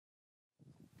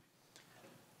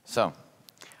So,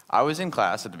 I was in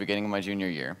class at the beginning of my junior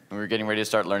year, and we were getting ready to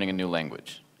start learning a new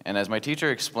language. And as my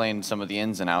teacher explained some of the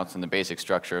ins and outs and the basic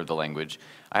structure of the language,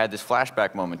 I had this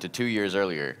flashback moment to 2 years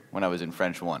earlier when I was in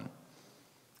French 1.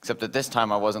 Except at this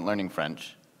time I wasn't learning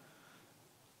French.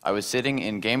 I was sitting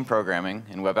in game programming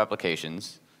and web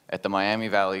applications at the Miami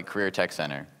Valley Career Tech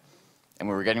Center, and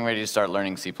we were getting ready to start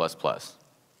learning C++.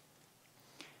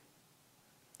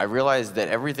 I realized that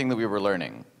everything that we were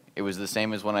learning, it was the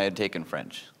same as when I had taken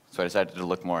French, so I decided to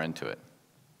look more into it.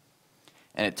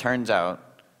 And it turns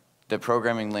out that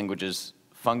programming languages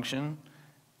function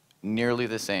nearly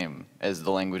the same as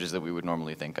the languages that we would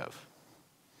normally think of.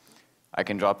 I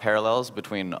can draw parallels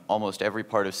between almost every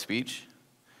part of speech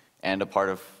and a part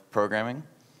of programming.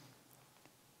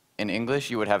 In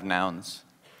English, you would have nouns,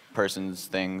 persons,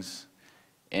 things.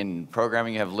 In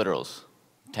programming, you have literals.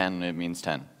 10, it means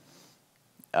 10.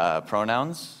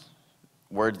 Pronouns,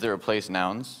 words that replace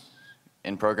nouns.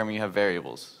 In programming, you have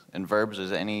variables. And verbs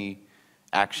is any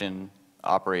action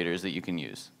operators that you can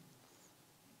use.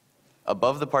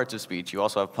 Above the parts of speech, you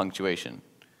also have punctuation,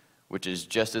 which is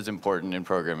just as important in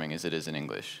programming as it is in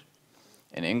English.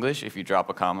 In English, if you drop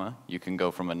a comma, you can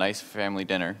go from a nice family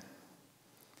dinner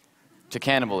to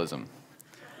cannibalism,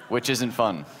 which isn't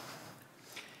fun.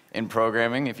 In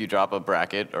programming, if you drop a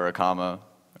bracket or a comma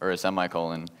or a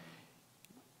semicolon,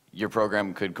 your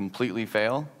program could completely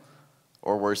fail,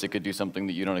 or worse, it could do something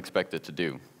that you don't expect it to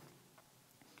do.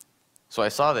 So I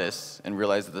saw this and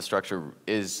realized that the structure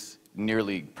is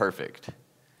nearly perfect.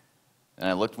 And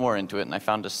I looked more into it, and I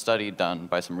found a study done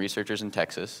by some researchers in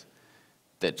Texas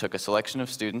that took a selection of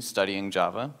students studying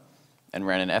Java and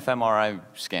ran an fMRI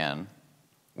scan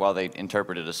while they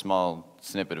interpreted a small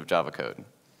snippet of Java code,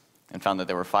 and found that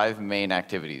there were 5 main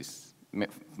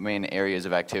areas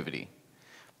of activity.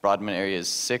 Broadman areas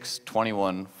 6,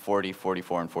 21, 40,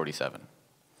 44, and 47.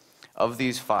 Of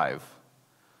these 5,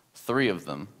 3 of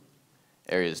them,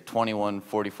 areas 21,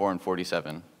 44, and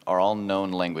 47, are all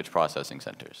known language processing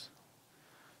centers.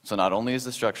 So not only is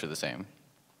the structure the same,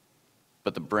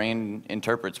 but the brain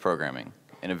interprets programming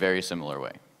in a very similar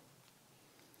way.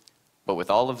 But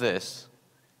with all of this,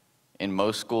 in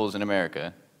most schools in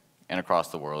America and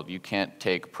across the world, you can't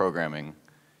take programming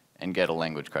and get a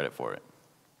language credit for it.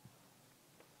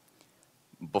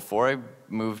 Before I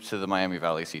moved to the Miami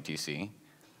Valley CTC,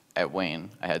 at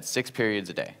Wayne, I had 6 periods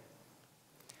a day.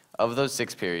 Of those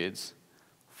 6 periods,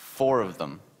 4 of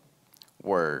them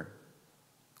were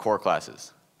core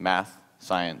classes: math,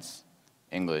 science,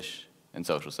 English, and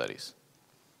social studies.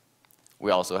 We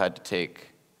also had to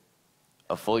take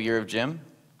a full year of gym,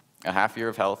 a half year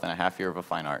of health, and a half year of a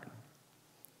fine art,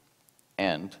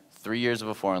 and 3 years of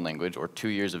a foreign language, or 2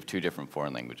 years of 2 different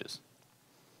foreign languages.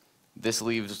 This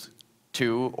leaves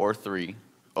 2 or 3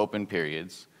 open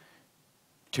periods,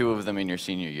 2 of them in your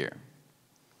senior year.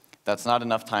 That's not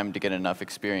enough time to get enough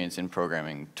experience in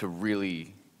programming to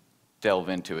really delve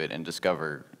into it and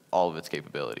discover all of its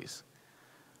capabilities.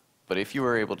 But if you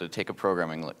were able to take a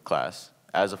programming class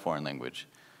as a foreign language,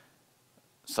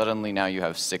 suddenly now you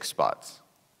have 6 spots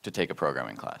to take a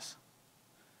programming class.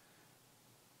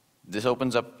 This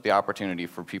opens up the opportunity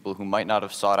for people who might not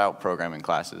have sought out programming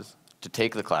classes to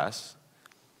take the class.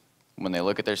 When they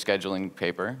look at their scheduling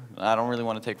paper, I don't really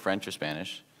want to take French or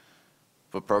Spanish,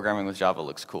 but programming with Java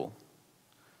looks cool.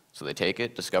 So they take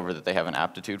it, discover that they have an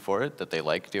aptitude for it, that they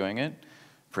like doing it,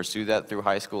 pursue that through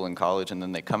high school and college, and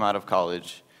then they come out of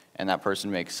college and that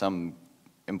person makes some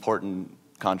important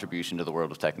contribution to the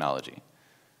world of technology.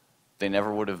 They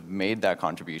never would have made that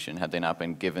contribution had they not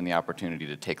been given the opportunity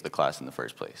to take the class in the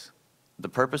first place. The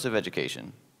purpose of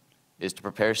education is to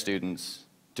prepare students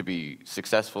to be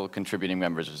successful, contributing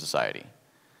members of society.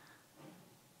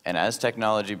 And as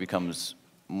technology becomes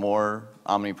more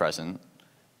omnipresent,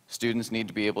 students need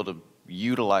to be able to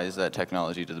utilize that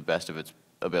technology to the best of its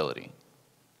ability.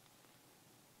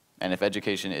 And if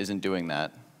education isn't doing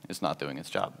that, it's not doing its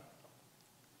job.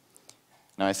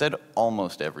 Now, I said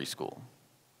almost every school,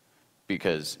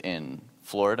 because in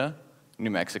Florida, New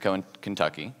Mexico, and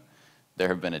Kentucky, there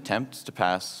have been attempts to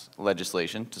pass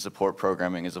legislation to support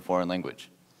programming as a foreign language.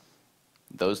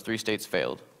 Those 3 states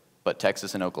failed, but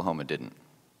Texas and Oklahoma didn't.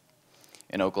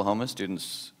 In Oklahoma,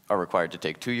 students are required to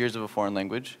take 2 years of a foreign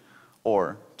language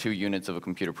or 2 units of a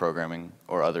computer programming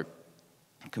or other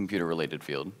computer-related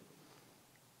field.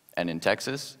 And in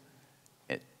Texas,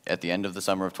 at the end of the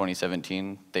summer of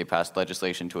 2017, they passed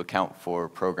legislation to account for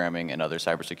programming and other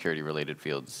cybersecurity-related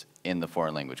fields in the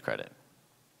foreign language credit.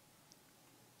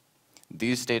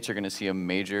 These states are going to see a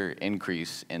major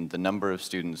increase in the number of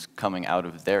students coming out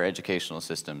of their educational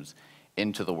systems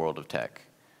into the world of tech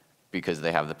because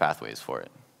they have the pathways for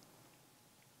it.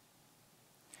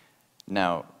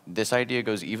 Now, this idea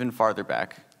goes even farther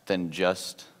back than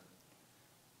just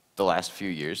the last few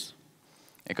years.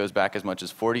 It goes back as much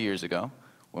as 40 years ago,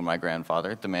 when my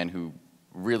grandfather, the man who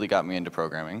really got me into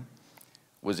programming,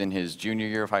 was in his junior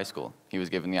year of high school. He was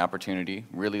given the opportunity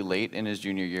really late in his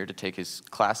junior year to take his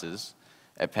classes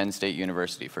at Penn State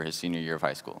University for his senior year of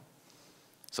high school.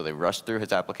 So they rushed through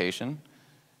his application,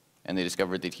 and they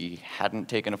discovered that he hadn't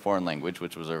taken a foreign language,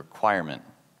 which was a requirement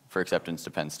for acceptance to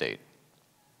Penn State.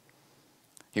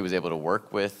 He was able to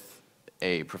work with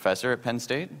a professor at Penn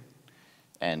State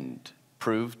and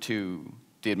prove to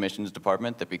the admissions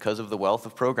department that because of the wealth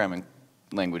of programming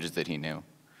languages that he knew,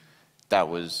 that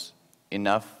was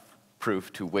enough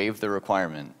proof to waive the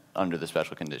requirement under the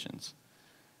special conditions.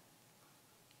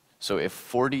 So if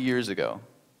 40 years ago,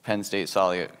 Penn State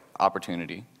saw the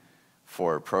opportunity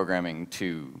for programming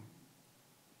to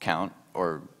count,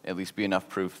 or at least be enough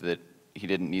proof that he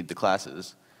didn't need the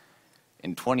classes,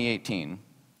 in 2018,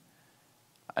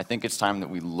 I think it's time that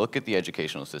we look at the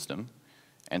educational system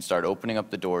and start opening up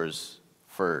the doors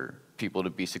for people to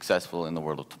be successful in the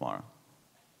world of tomorrow.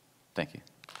 Thank you.